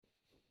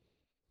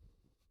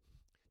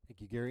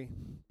Thank you, Gary.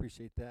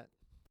 Appreciate that.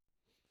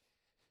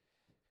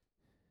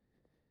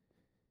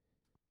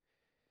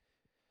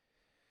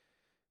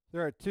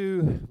 There are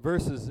two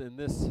verses in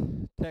this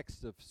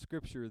text of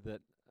Scripture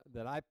that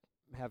I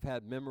have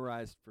had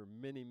memorized for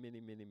many,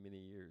 many, many, many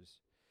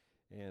years.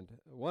 And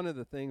one of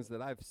the things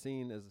that I've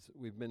seen as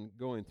we've been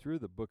going through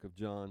the book of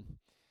John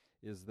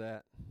is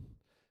that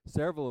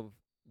several of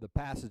the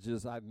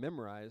passages I've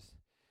memorized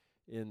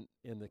in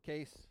the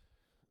case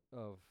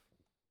of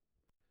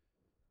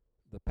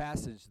the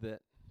passage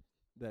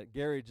that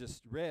Gary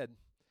just read,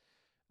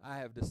 I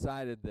have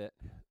decided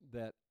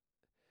that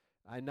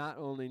I not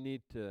only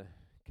need to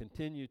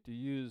continue to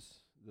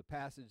use the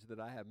passage that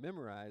I have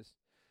memorized,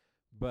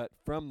 but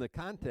from the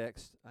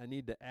context, I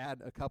need to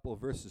add a couple of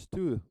verses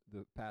to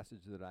the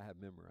passage that I have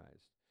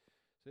memorized.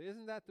 So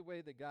isn't that the way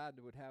that God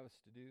would have us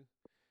to do?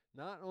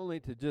 Not only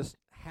to just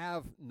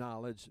have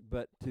knowledge,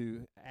 but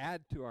to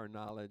add to our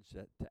knowledge,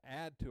 to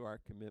add to our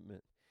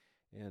commitment.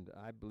 And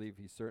I believe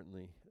he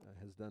certainly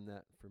has done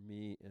that for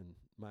me in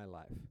my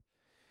life.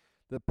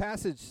 The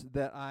passage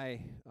that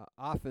I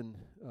often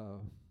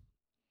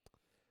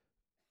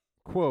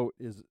quote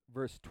is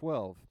verse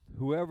 12.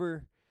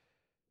 Whoever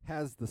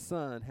has the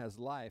Son has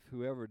life.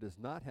 Whoever does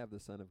not have the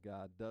Son of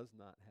God does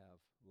not have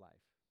life.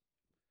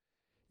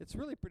 It's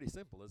really pretty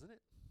simple, isn't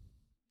it?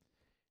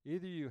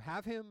 Either you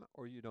have him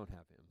or you don't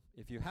have him.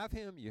 If you have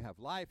him, you have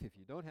life. If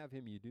you don't have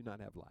him, you do not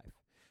have life.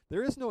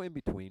 There is no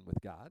in-between with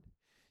God.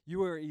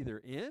 You are either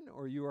in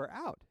or you are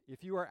out.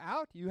 If you are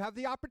out, you have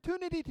the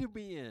opportunity to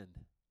be in.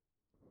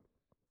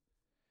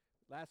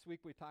 Last week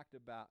we talked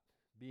about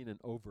being an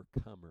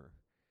overcomer.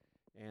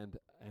 And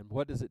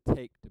what does it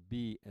take to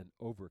be an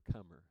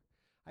overcomer?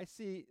 I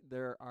see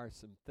there are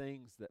some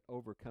things that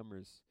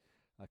overcomers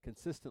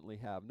consistently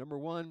have. Number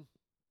one,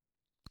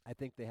 I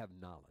think they have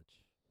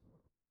knowledge.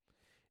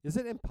 Is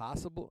it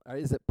impossible, or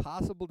is it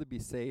possible to be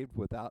saved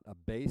without a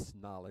base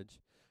knowledge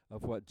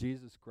of what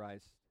Jesus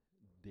Christ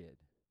did?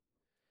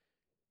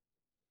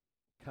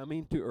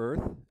 Coming to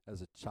earth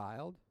as a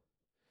child,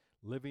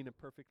 living a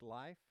perfect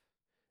life,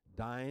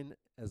 dying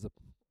as a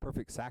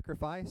perfect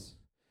sacrifice,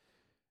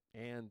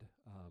 and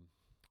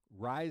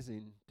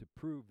rising to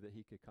prove that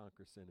he could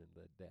conquer sin and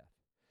death.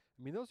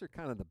 I mean, those are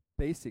kind of the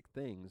basic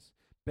things,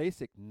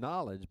 basic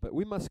knowledge, but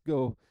we must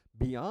go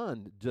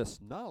beyond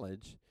just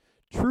knowledge.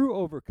 True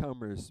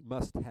overcomers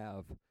must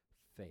have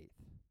faith,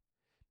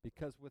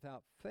 because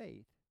without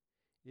faith,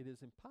 it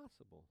is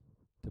impossible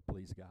to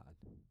please God.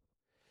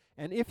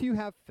 And if you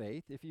have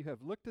faith, if you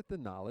have looked at the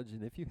knowledge,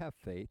 and if you have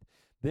faith,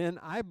 then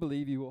I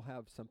believe you will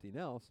have something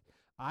else.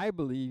 I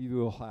believe you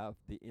will have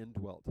the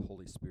indwelt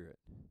Holy Spirit.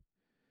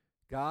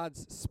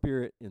 God's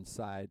Spirit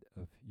inside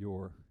of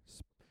your,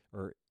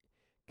 or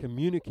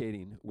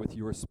communicating with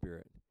your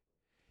spirit.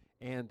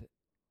 And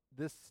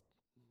this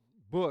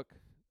book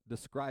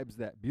describes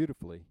that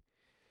beautifully.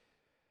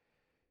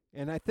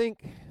 And I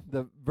think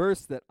the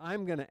verse that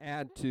I'm going to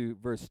add to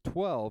verse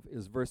 12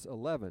 is verse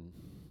 11.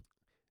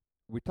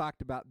 We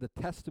talked about the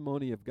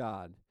testimony of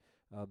God,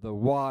 the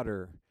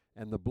water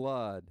and the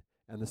blood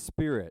and the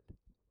Spirit.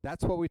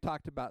 That's what we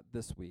talked about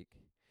this week.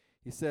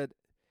 He said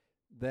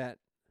that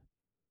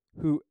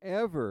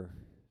whoever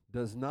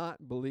does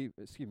not believe,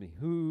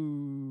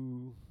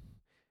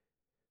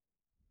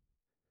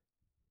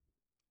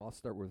 I'll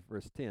start with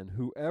verse 10.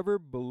 Whoever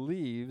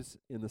believes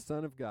in the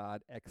Son of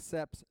God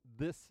accepts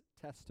this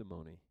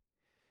testimony.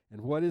 And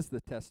what is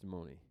the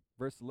testimony?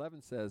 Verse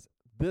 11 says,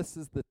 this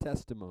is the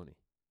testimony.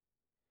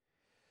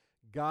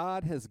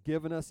 God has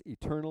given us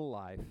eternal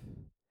life,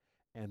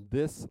 and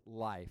this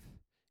life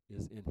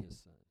is in his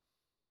Son.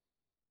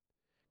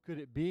 Could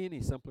it be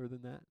any simpler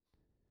than that?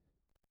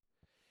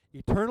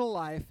 Eternal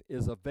life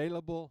is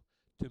available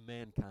to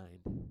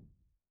mankind,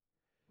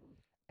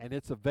 and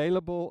it's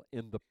available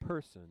in the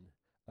person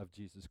of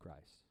Jesus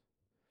Christ.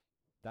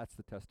 That's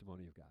the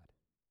testimony of God.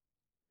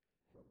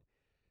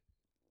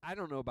 I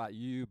don't know about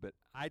you, but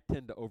I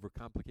tend to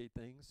overcomplicate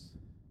things.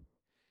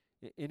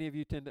 Any of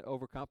you tend to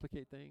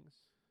overcomplicate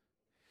things?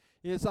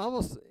 It's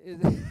almost...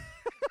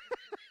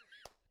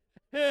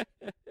 I'm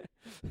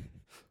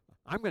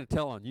going to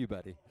tell on you,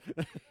 buddy.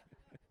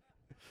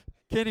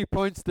 Kenny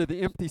points to the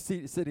empty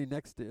seat sitting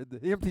next to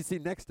the empty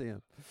seat next to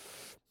him.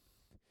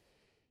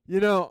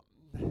 You know,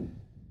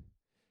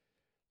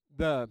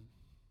 the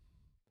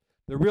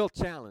real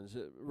challenge.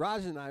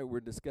 Raj and I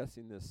were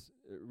discussing this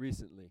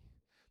recently.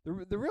 The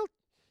real,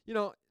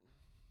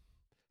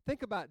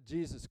 think about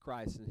Jesus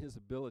Christ and his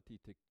ability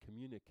to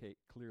communicate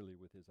clearly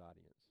with his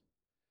audience.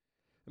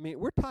 I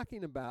mean, we're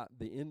talking about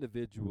the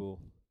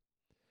individual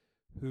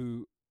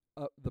who,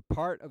 the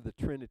part of the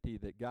Trinity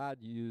that God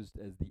used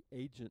as the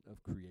agent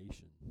of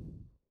creation.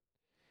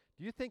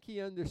 Do you think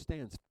he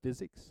understands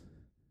physics?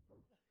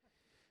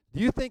 Do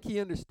you think he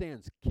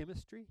understands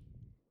chemistry?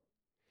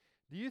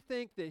 Do you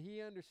think that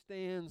he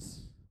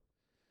understands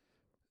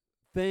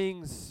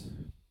things,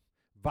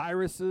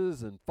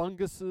 viruses and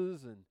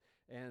funguses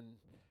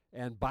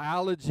and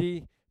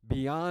biology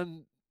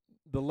beyond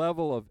the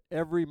level of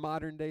every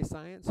modern day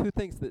science? Who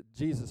thinks that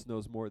Jesus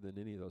knows more than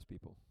any of those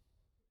people?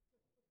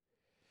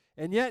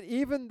 And yet,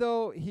 even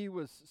though he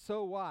was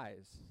so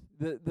wise,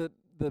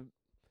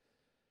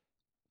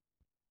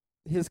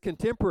 his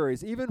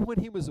contemporaries, even when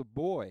he was a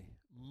boy,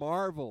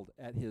 marveled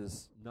at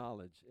his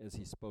knowledge as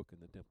he spoke in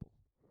the temple.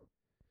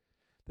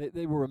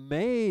 They were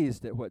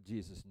amazed at what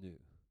Jesus knew.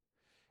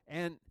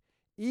 And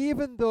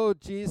even though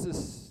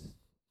Jesus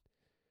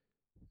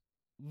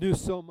knew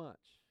so much,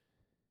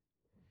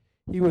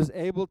 he was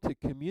able to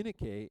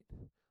communicate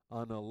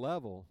on a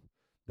level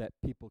that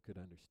people could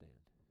understand.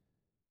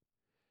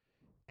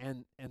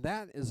 And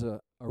that is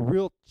a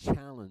real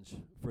challenge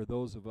for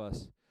those of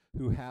us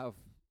who have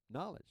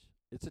knowledge.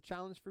 It's a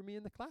challenge for me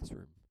in the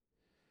classroom.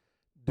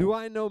 Do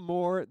I know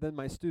more than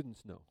my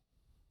students know?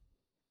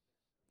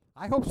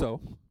 I hope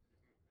so.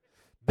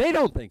 They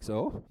don't think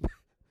so.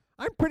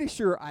 I'm pretty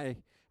sure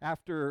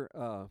after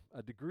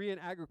a degree in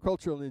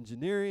agricultural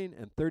engineering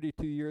and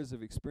 32 years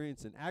of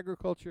experience in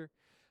agriculture,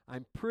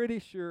 I'm pretty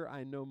sure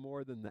I know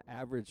more than the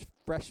average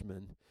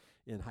freshman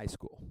in high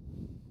school.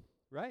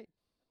 Right?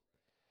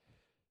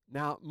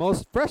 Now,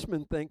 most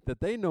freshmen think that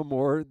they know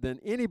more than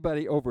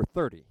anybody over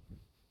 30.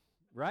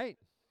 Right?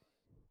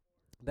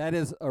 That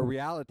is a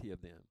reality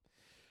of them.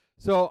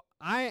 So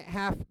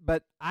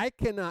but I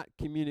cannot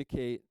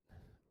communicate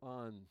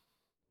on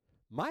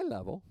my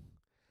level.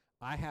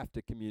 I have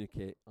to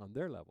communicate on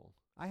their level.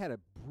 I had a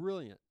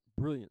brilliant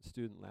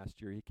student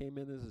last year. He came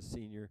in as a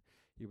senior.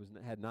 He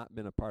had not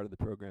been a part of the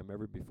program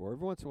ever before.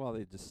 Every once in a while,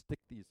 they just stick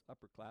these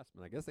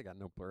upperclassmen. I guess they got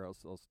nowhere else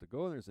to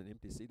go, and there's an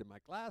empty seat in my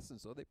class, and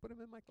so they put him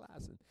in my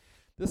class. And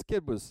this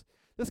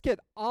kid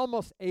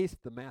almost aced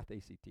the math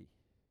ACT.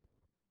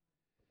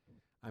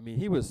 I mean,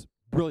 he was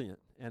brilliant,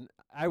 and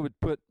I would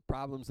put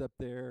problems up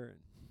there,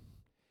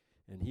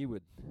 and he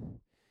would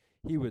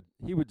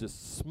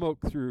just smoke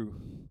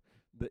through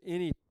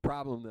any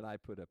problem that I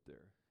put up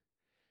there.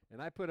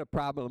 And I put a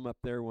problem up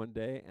there one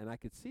day, and I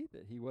could see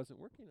that he wasn't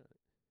working on it.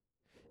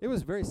 It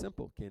was very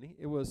simple, Kenny.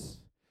 It was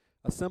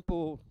a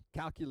simple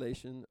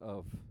calculation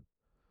of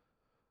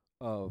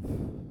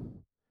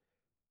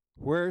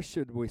where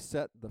should we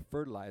set the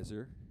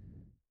fertilizer.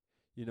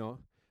 You know,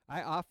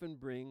 I often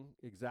bring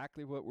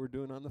exactly what we're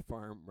doing on the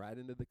farm right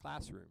into the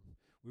classroom.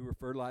 We were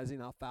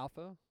fertilizing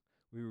alfalfa.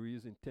 We were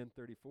using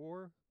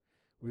 1034.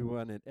 We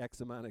wanted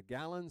X amount of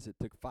gallons. It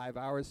took 5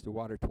 hours to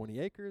water 20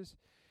 acres.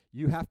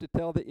 You have to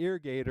tell the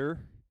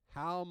irrigator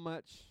how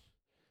much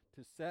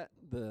to set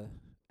the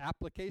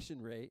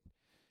application rate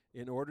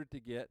in order to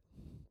get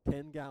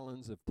 10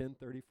 gallons of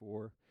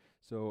 1034.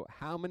 So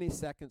how many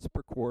seconds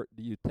per quart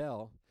do you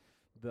tell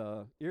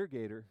the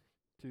irrigator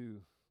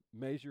to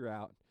measure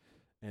out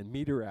and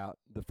meter out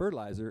the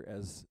fertilizer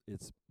as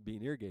it's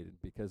being irrigated?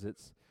 Because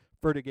it's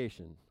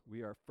fertigation.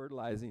 We are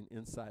fertilizing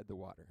inside the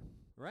water,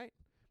 right?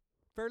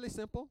 Fairly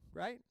simple,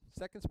 right?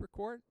 Seconds per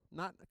quart,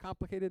 not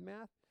complicated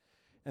math.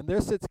 And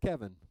there sits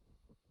Kevin.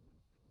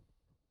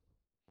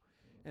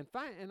 And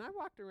I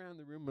walked around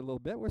the room a little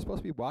bit. We're supposed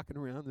to be walking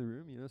around the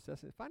room, you know. So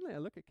finally, I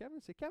look at Kevin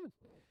and say, "Kevin,"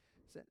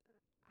 I said,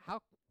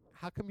 "How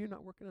come you're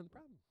not working on the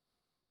problem?"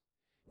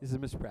 He says,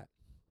 "Mr. Pratt,"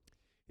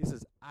 he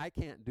says, "I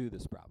can't do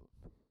this problem."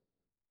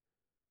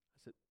 I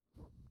said,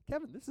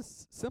 "Kevin, this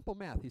is simple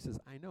math." He says,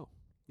 "I know."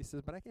 He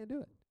says, "But I can't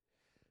do it."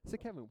 I said,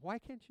 "Kevin, why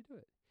can't you do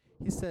it?"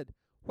 He said,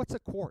 "What's a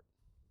quart?"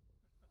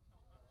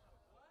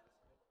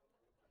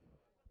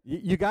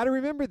 You got to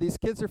remember, these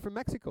kids are from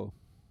Mexico.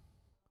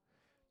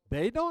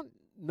 They don't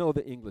know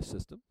the English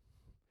system.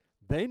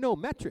 They know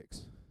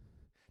metrics.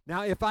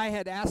 Now, if I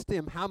had asked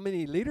him how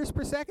many liters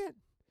per second,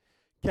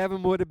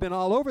 Kevin would have been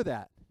all over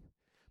that.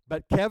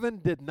 But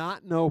Kevin did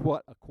not know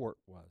what a quart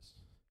was.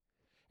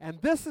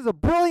 And this is a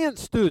brilliant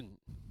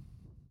student.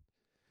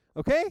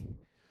 Okay?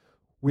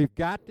 We've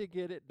got to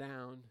get it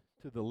down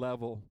to the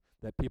level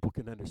that people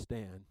can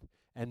understand.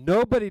 And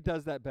nobody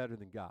does that better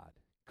than God.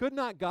 Could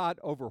not God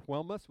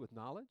overwhelm us with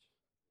knowledge?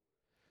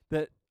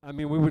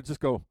 We would just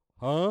go,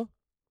 huh?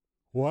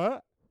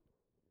 What?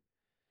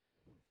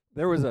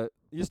 There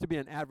used to be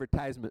an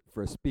advertisement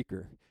for a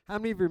speaker. How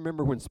many of you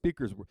remember when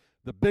speakers were,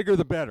 the bigger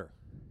the better?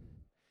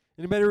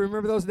 Anybody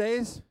remember those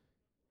days?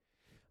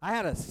 I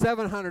had a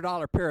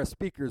 $700 pair of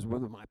speakers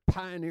with my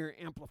Pioneer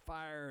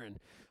amplifier and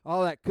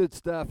all that good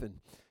stuff.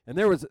 And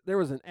there was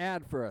an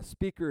ad for a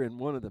speaker in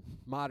one of the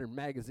modern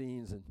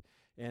magazines,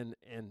 and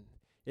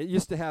it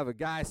used to have a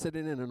guy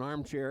sitting in an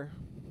armchair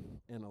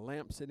and a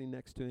lamp sitting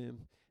next to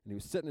him, and he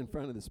was sitting in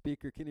front of the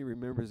speaker. Kenny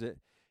remembers it.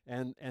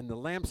 And the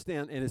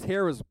lampstand, and his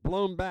hair was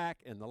blown back,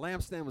 and the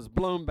lampstand was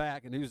blown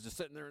back, and he was just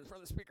sitting there in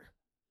front of the speaker.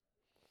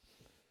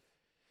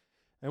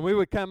 And we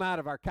would come out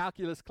of our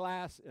calculus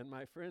class, and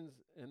my friends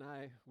and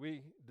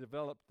we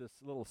developed this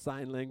little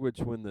sign language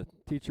when the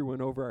teacher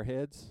went over our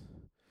heads.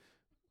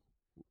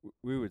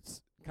 We would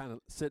kind of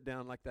sit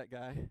down like that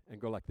guy and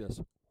go like this.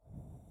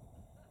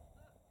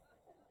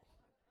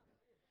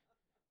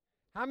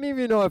 How many of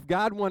you know if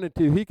God wanted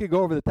to, he could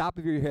go over the top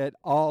of your head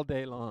all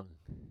day long?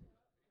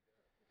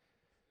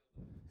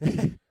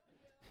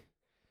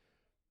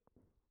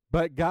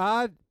 But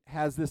God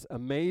has this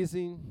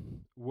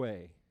amazing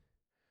way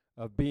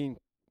of being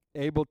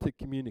able to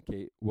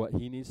communicate what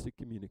he needs to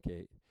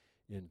communicate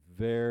in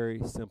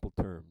very simple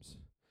terms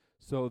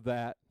so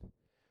that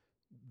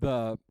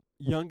the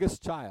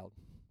youngest child,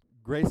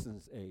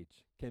 Grayson's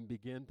age, can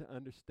begin to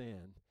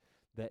understand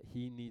that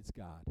he needs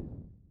God.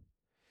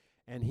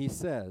 And he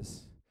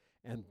says,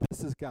 and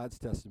this is God's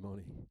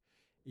testimony,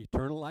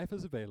 eternal life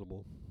is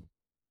available,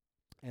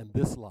 and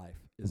this life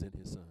is in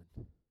his Son.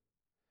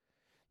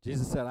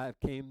 Jesus said, I have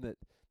came that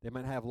they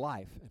might have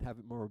life and have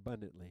it more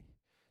abundantly.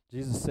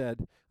 Jesus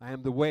said, I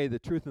am the way, the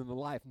truth, and the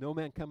life. No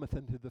man cometh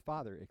unto the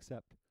Father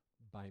except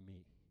by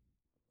me.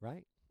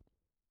 Right?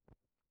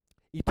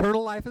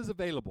 Eternal life is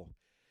available.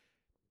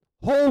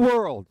 Whole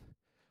world.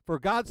 For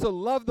God so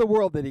loved the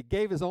world that he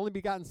gave his only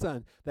begotten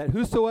Son, that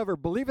whosoever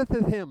believeth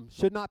in him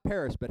should not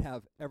perish, but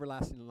have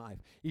everlasting life.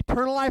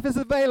 Eternal life is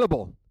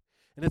available.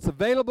 And it's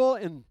available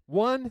in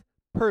one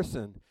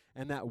person,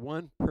 and that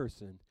one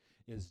person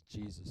is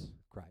Jesus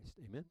Christ.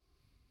 Amen?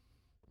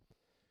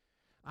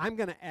 I'm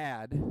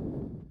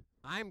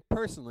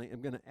personally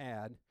am going to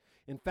add,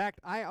 in fact,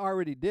 I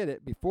already did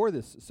it before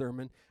this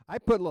sermon. I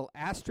put a little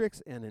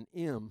asterisk and an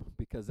M,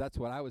 because that's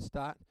what I was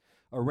taught,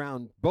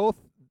 around both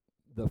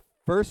the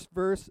first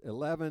verse,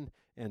 11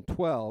 and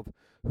 12.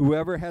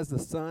 Whoever has the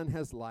Son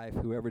has life.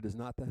 Whoever does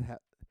not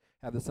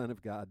have the Son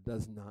of God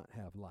does not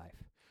have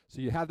life.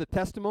 So you have the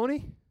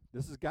testimony.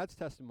 This is God's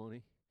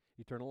testimony.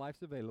 Eternal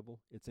life's available.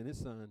 It's in his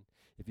Son.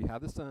 If you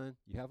have the Son,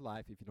 you have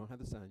life. If you don't have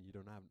the Son, you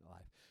don't have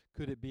life.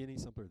 Could it be any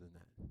simpler than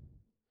that?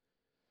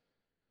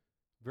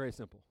 Very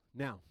simple.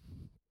 Now,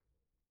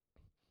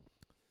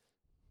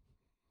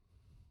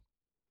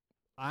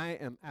 I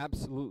am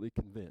absolutely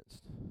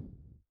convinced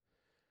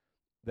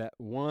that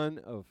one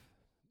of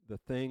the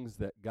things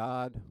that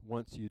God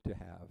wants you to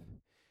have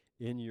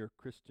in your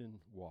Christian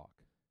walk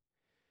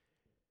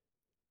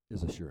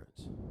is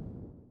assurance.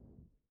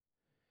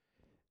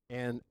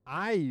 And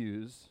I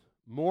use,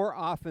 more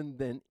often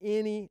than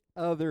any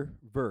other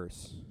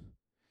verse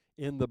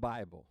in the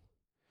Bible,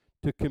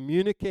 to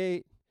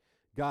communicate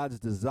God's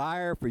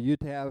desire for you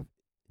to have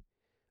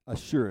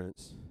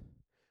assurance,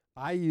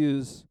 I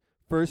use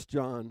 1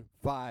 John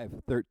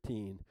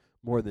 5:13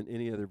 more than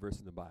any other verse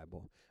in the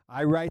Bible.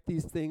 I write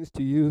these things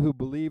to you who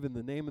believe in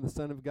the name of the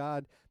Son of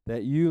God,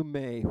 that you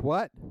may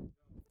what?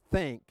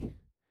 Think.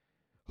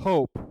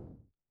 Hope.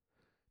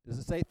 Does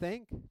it say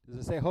think? Does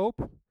it say hope?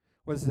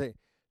 What does it say?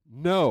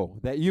 Know.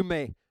 That you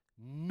may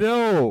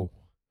know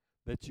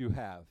that you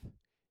have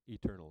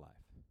eternal life.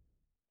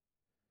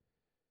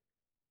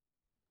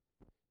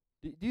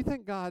 Do you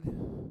think God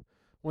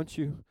wants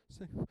you to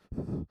say,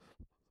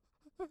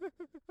 I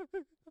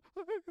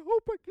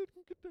hope I can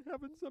get to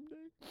heaven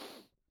someday?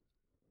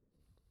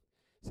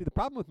 See, the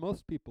problem with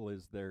most people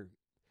is they're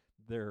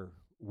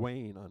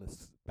weighing on a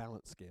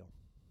balance scale.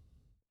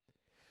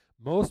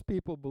 Most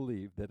people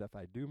believe that if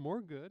I do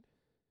more good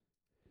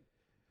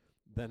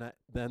than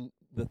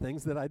the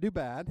things that I do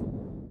bad,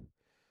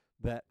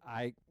 that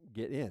I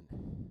get in.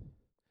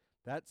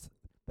 That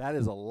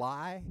is a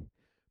lie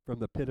from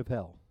the pit of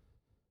hell.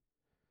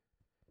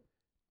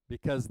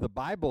 Because the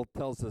Bible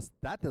tells us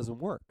that doesn't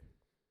work.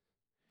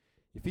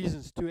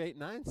 Ephesians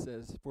 2:8-9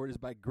 says, for it is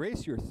by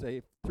grace you're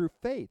saved through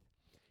faith.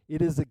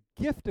 It is a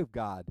gift of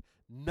God,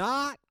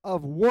 not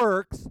of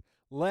works,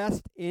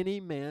 lest any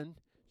man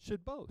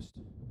should boast.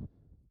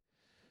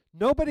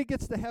 Nobody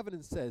gets to heaven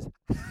and says,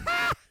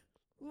 ha!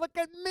 Look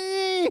at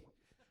me!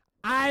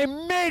 I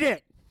made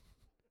it!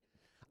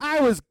 I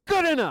was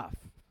good enough!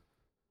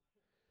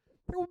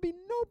 There will be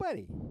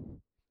nobody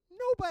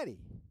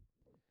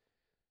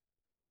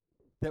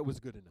that was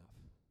good enough.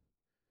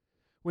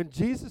 When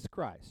Jesus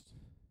Christ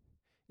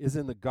is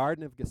in the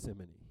Garden of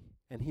Gethsemane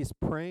and he's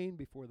praying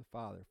before the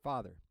Father,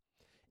 Father,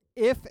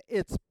 if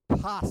it's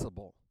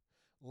possible,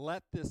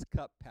 let this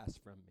cup pass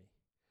from me.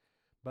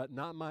 But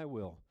not my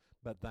will,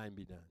 but thine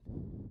be done.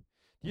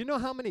 Do you know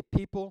how many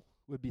people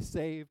would be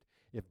saved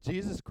if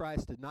Jesus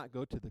Christ did not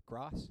go to the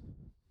cross?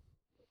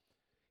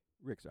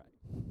 Rick's right.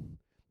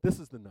 This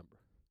is the number.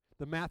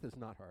 The math is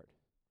not hard.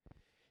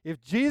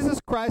 If Jesus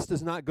Christ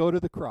does not go to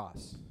the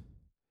cross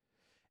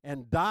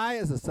and die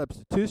as a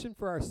substitution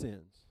for our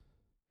sins,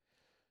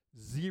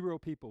 0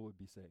 people would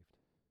be saved.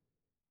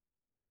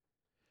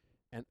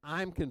 And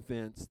I'm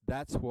convinced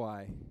that's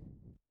why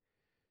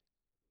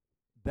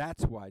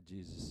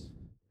Jesus,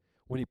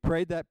 when he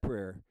prayed that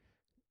prayer,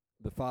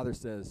 the Father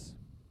says,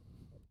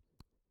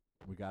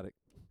 we got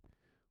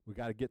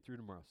to get through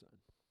tomorrow, son.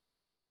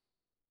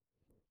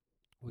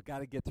 We got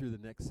to get through the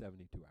next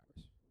 72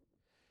 hours.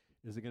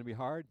 Is it going to be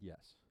hard?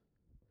 Yes.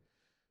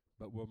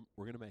 But we're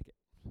going to make it.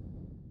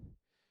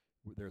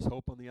 There's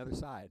hope on the other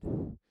side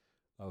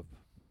of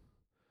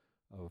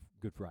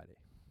Good Friday.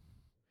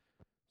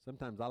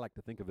 Sometimes I like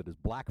to think of it as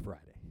Black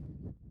Friday.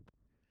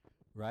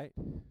 Right?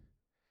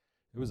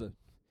 It was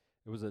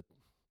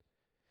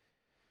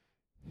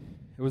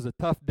a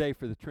tough day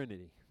for the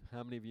Trinity.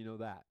 How many of you know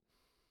that?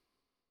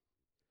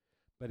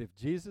 But if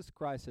Jesus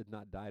Christ had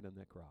not died on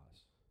that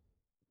cross,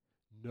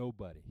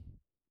 nobody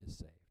is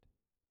saved.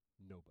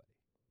 Nobody.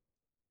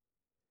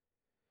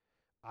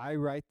 I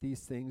write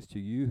these things to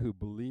you who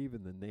believe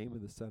in the name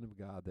of the Son of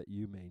God, that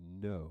you may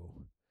know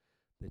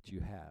that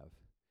you have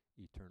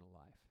eternal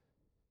life.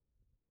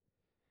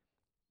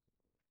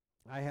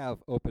 I have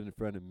open in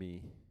front of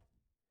me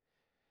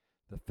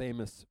the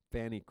famous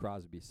Fanny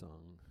Crosby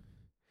song.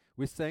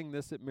 We sang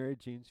this at Mary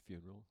Jean's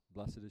funeral,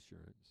 Blessed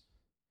Assurance.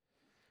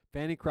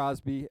 Fanny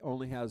Crosby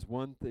only has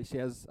one she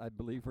has, I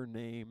believe, her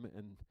name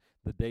and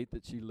the date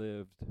that she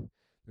lived.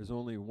 There's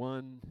only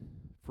one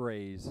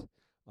phrase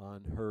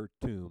on her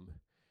tomb,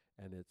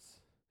 and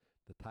it's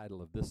the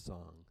title of this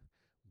song,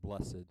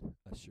 Blessed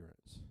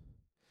Assurance.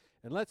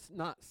 And let's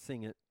not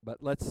sing it, but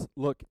let's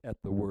look at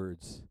the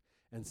words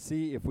and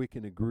see if we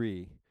can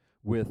agree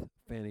with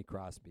Fanny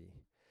Crosby.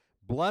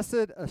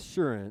 Blessed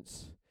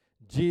assurance,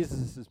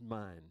 Jesus is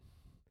mine.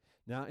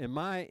 Now, in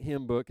my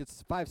hymn book,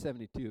 it's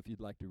 572 if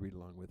you'd like to read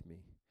along with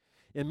me.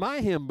 In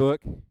my hymn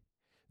book,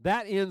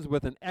 that ends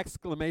with an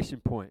exclamation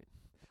point.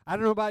 I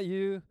don't know about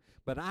you,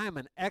 but I'm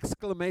an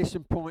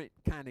exclamation point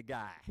kind of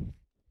guy.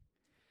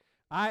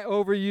 I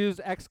overuse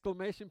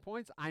exclamation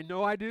points. I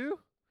know I do,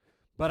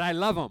 but I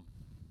love them.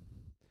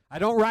 I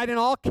don't write in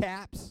all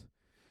caps,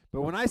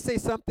 but when I say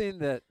something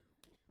that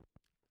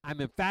I'm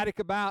emphatic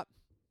about,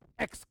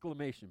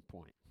 exclamation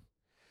point.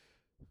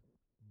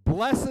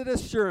 Blessed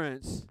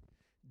assurance,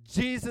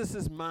 Jesus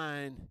is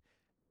mine,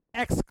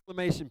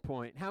 exclamation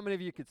point. How many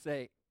of you could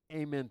say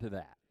amen to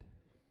that?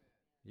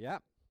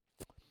 Yep.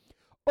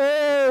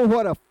 Oh,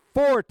 what a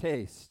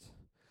foretaste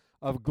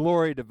of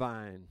glory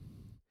divine.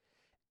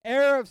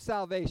 Heir of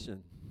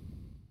salvation,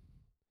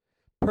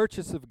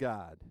 purchase of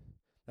God.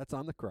 That's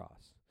on the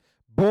cross.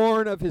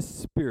 Born of his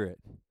Spirit,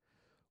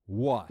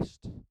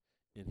 washed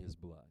in his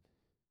blood.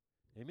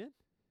 Amen?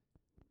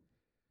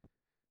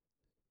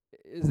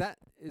 Is that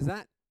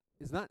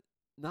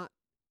not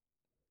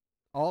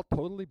all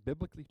totally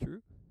biblically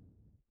true?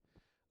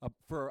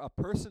 For a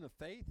person of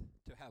faith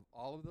to have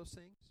all of those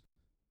things?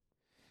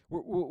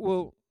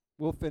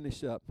 We'll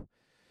finish up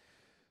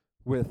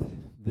with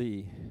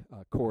the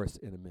chorus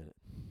in a minute.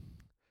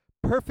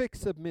 Perfect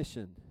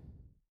submission,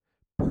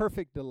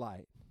 perfect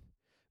delight,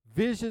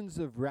 visions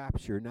of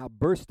rapture now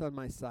burst on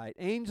my sight.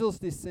 Angels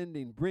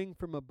descending bring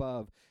from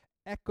above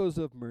echoes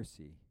of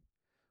mercy,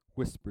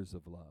 whispers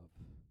of love.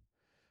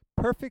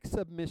 Perfect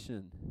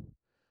submission,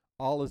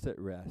 all is at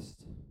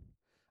rest.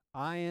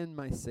 I and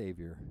my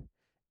Savior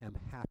am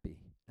happy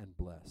and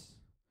blessed,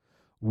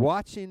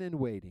 watching and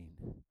waiting,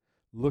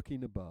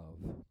 looking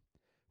above,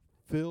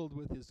 filled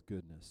with his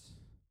goodness,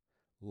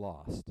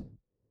 lost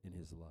in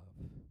his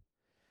love.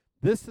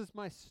 This is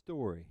my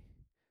story.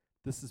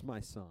 This is my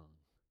song,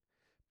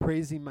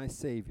 praising my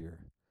Savior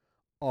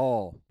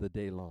all the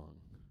day long.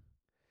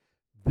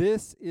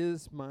 This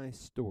is my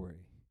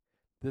story.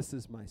 This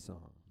is my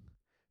song,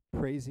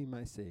 praising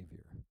my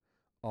Savior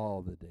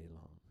all the day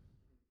long.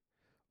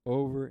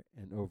 Over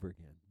and over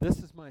again. This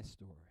is my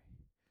story.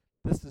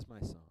 This is my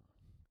song.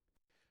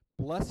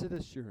 Blessed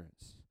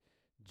assurance,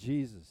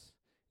 Jesus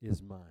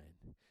is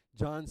mine.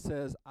 John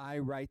says, I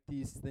write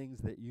these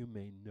things that you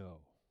may know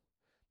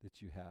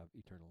that you have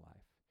eternal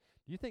life.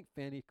 Do you think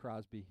Fanny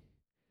Crosby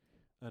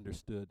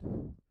understood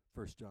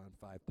 1 John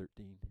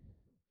 5:13?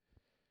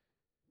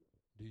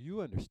 Do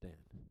you understand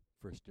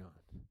 1 John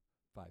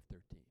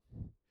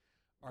 5:13?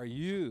 Are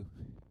you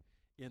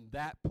in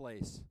that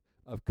place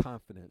of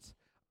confidence?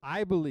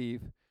 I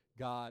believe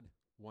God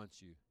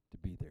wants you to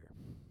be there.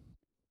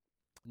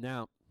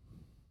 Now,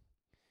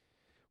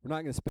 we're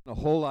not going to spend a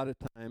whole lot of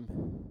time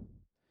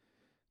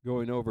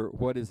going over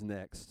what is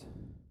next.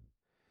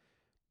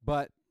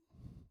 But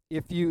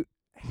if you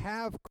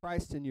have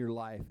Christ in your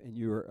life and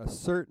you are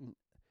certain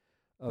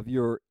of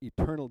your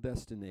eternal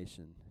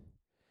destination,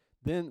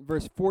 then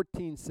verse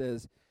 14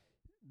 says,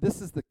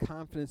 this is the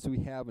confidence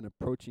we have in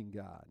approaching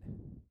God.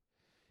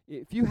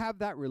 If you have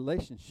that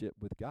relationship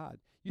with God,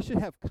 you should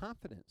have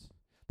confidence.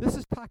 This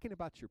is talking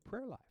about your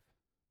prayer life.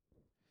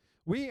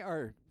 We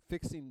are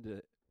fixing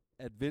to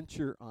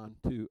adventure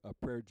onto a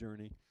prayer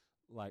journey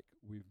like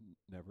we've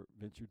never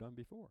ventured on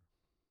before.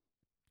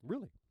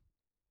 Really.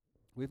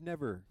 We've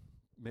never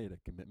made a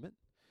commitment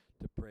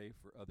to pray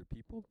for other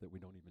people that we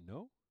don't even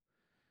know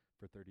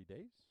for 30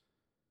 days.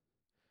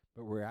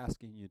 But we're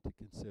asking you to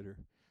consider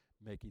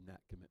making that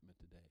commitment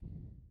today.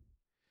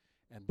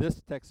 And this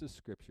text of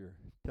Scripture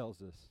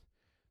tells us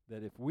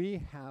that if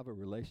we have a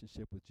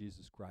relationship with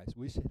Jesus Christ,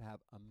 we should have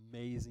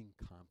amazing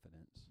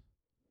confidence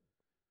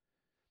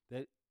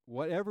that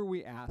whatever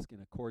we ask in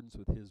accordance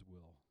with his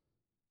will,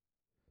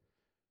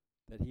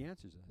 that he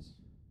answers us.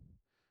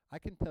 I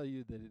can tell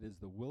you that it is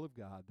the will of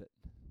God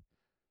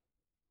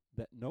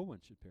that no one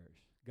should perish.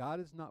 God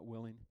is not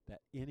willing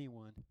that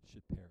anyone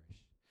should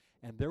perish.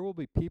 And there will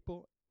be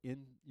people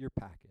in your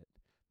packet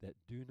that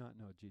do not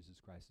know Jesus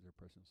Christ as their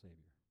personal Savior.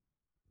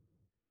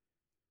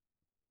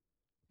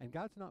 And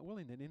God's not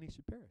willing that any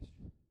should perish.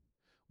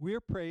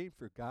 We're praying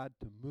for God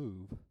to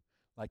move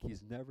like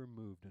he's never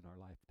moved in our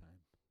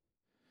lifetime.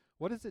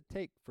 What does it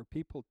take for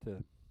people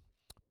to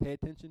pay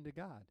attention to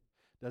God?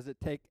 Does it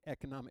take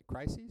economic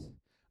crises?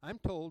 I'm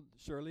told,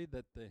 Shirley,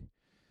 that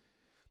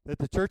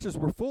the churches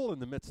were full in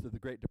the midst of the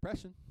Great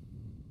Depression.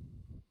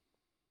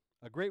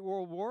 A Great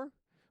World War.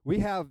 We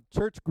have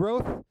church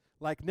growth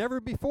like never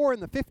before in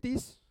the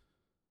 50s.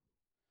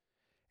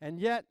 And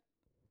yet,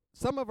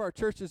 some of our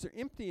churches are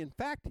empty. In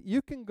fact,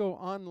 you can go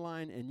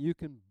online and you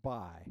can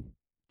buy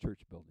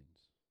church buildings.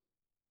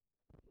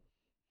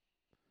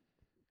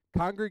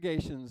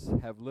 Congregations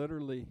have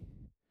literally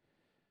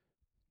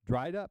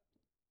dried up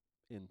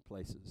in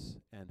places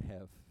and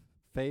have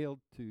failed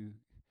to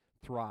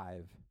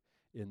thrive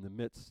in the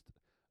midst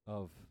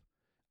of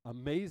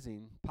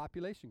amazing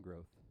population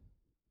growth.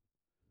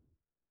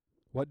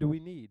 What do we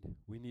need?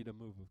 We need a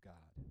move of God.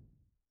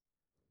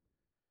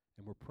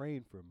 And we're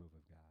praying for a move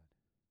of God.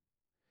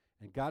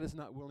 And God is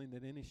not willing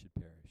that any should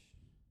perish.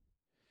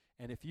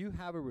 And if you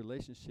have a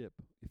relationship,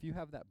 if you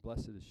have that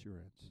blessed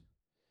assurance,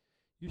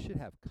 you should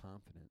have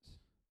confidence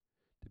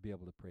to be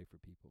able to pray for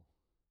people.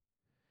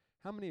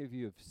 How many of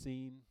you have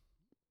seen,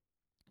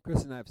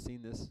 Chris and I have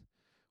seen this,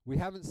 we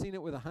haven't seen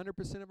it with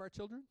 100% of our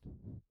children,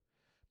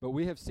 but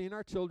we have seen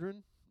our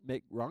children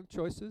make wrong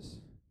choices,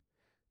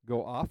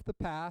 go off the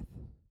path,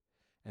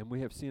 and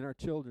we have seen our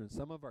children,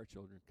 some of our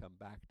children, come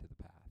back to the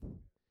path.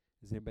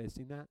 Has anybody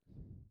seen that?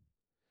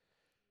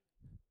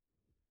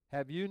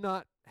 Have you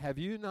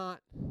not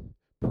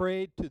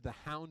prayed to the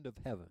hound of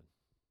heaven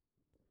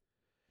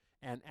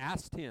and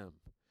asked him,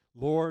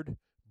 Lord,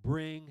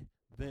 bring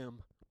them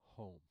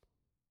home?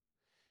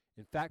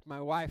 In fact,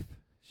 my wife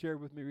shared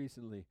with me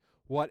recently,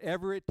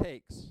 whatever it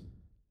takes.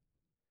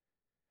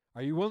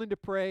 Are you willing to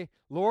pray,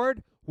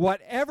 Lord,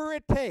 whatever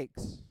it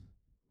takes,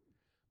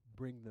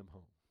 bring them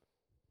home?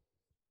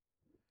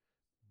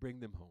 Bring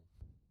them home.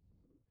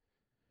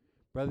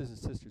 Brothers and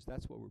sisters,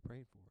 that's what we're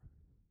praying for.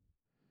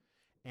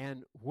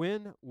 And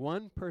when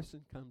one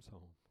person comes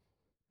home,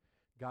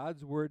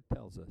 God's word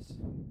tells us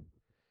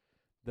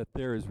that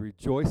there is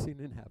rejoicing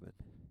in heaven.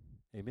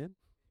 Amen?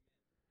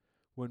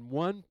 When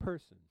one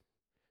person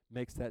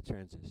makes that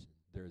transition,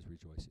 there is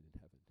rejoicing in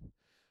heaven.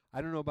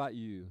 I don't know about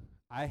you.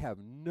 I have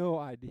no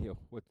idea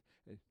what,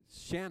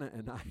 Shanna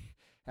and I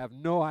have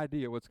no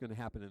idea what's going to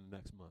happen in the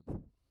next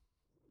month.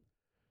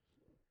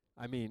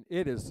 I mean,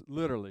 it is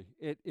literally,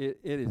 it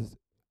is,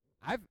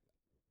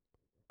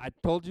 I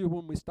told you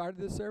when we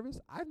started this service,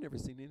 I've never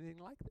seen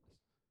anything like this.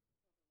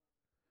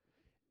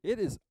 It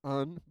is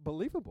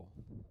unbelievable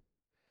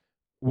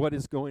what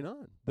is going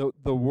on.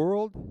 The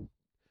world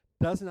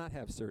does not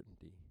have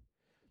certainty.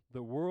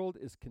 The world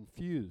is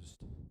confused.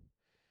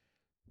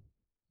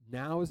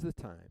 Now is the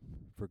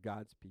time for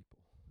God's people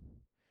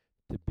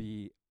to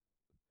be,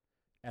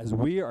 as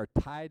we are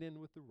tied in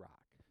with the rock.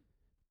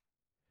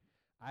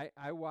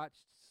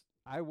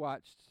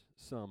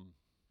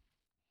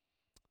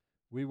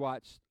 We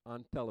watched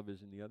on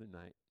television the other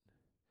night,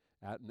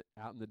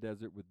 out in the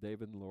desert with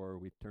David and Laura.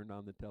 We turned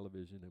on the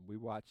television and we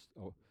watched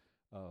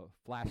a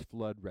flash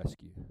flood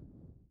rescue.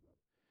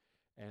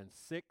 And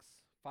 6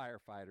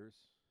 firefighters,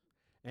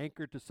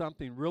 anchored to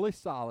something really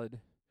solid,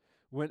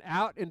 went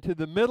out into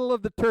the middle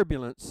of the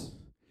turbulence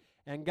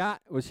and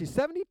got, was she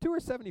 72 or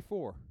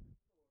 74?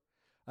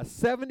 A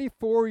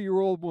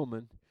 74-year-old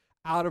woman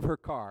out of her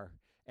car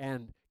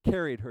and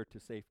carried her to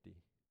safety.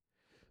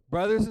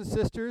 Brothers and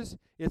sisters,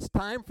 it's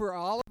time for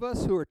all of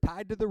us who are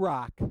tied to the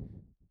rock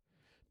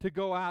to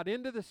go out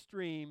into the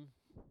stream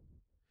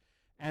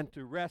and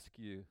to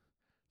rescue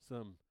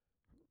some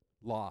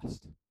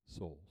lost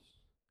souls.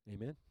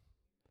 Amen?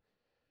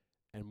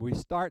 And we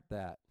start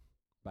that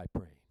by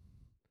praying.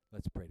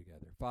 Let's pray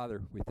together.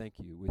 Father, we thank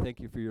you. We thank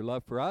you for your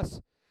love for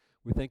us.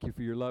 We thank you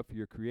for your love for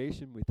your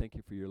creation. We thank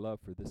you for your love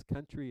for this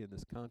country and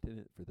this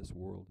continent, for this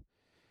world.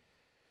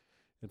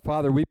 And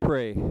Father, we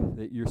pray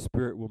that your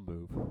Spirit will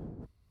move.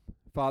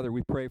 Father,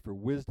 we pray for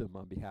wisdom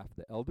on behalf of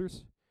the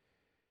elders.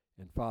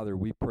 And Father,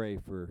 we pray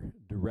for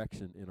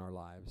direction in our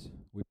lives.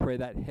 We pray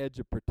that hedge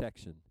of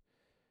protection.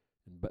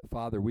 But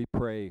Father, we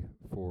pray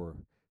for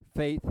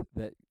faith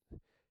that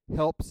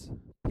helps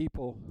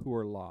people who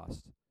are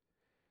lost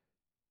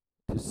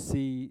to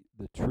see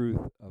the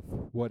truth of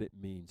what it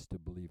means to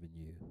believe in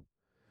you.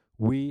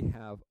 We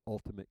have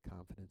ultimate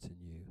confidence in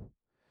you.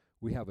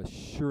 We have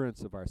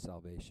assurance of our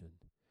salvation.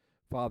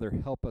 Father,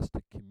 help us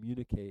to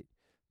communicate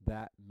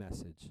that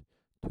message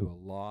to a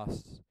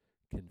lost,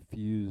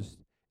 confused,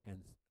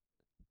 and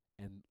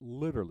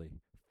literally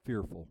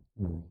fearful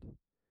world.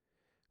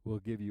 We'll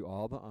give you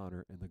all the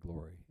honor and the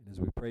glory. And as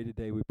we pray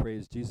today, we pray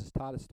as Jesus taught us to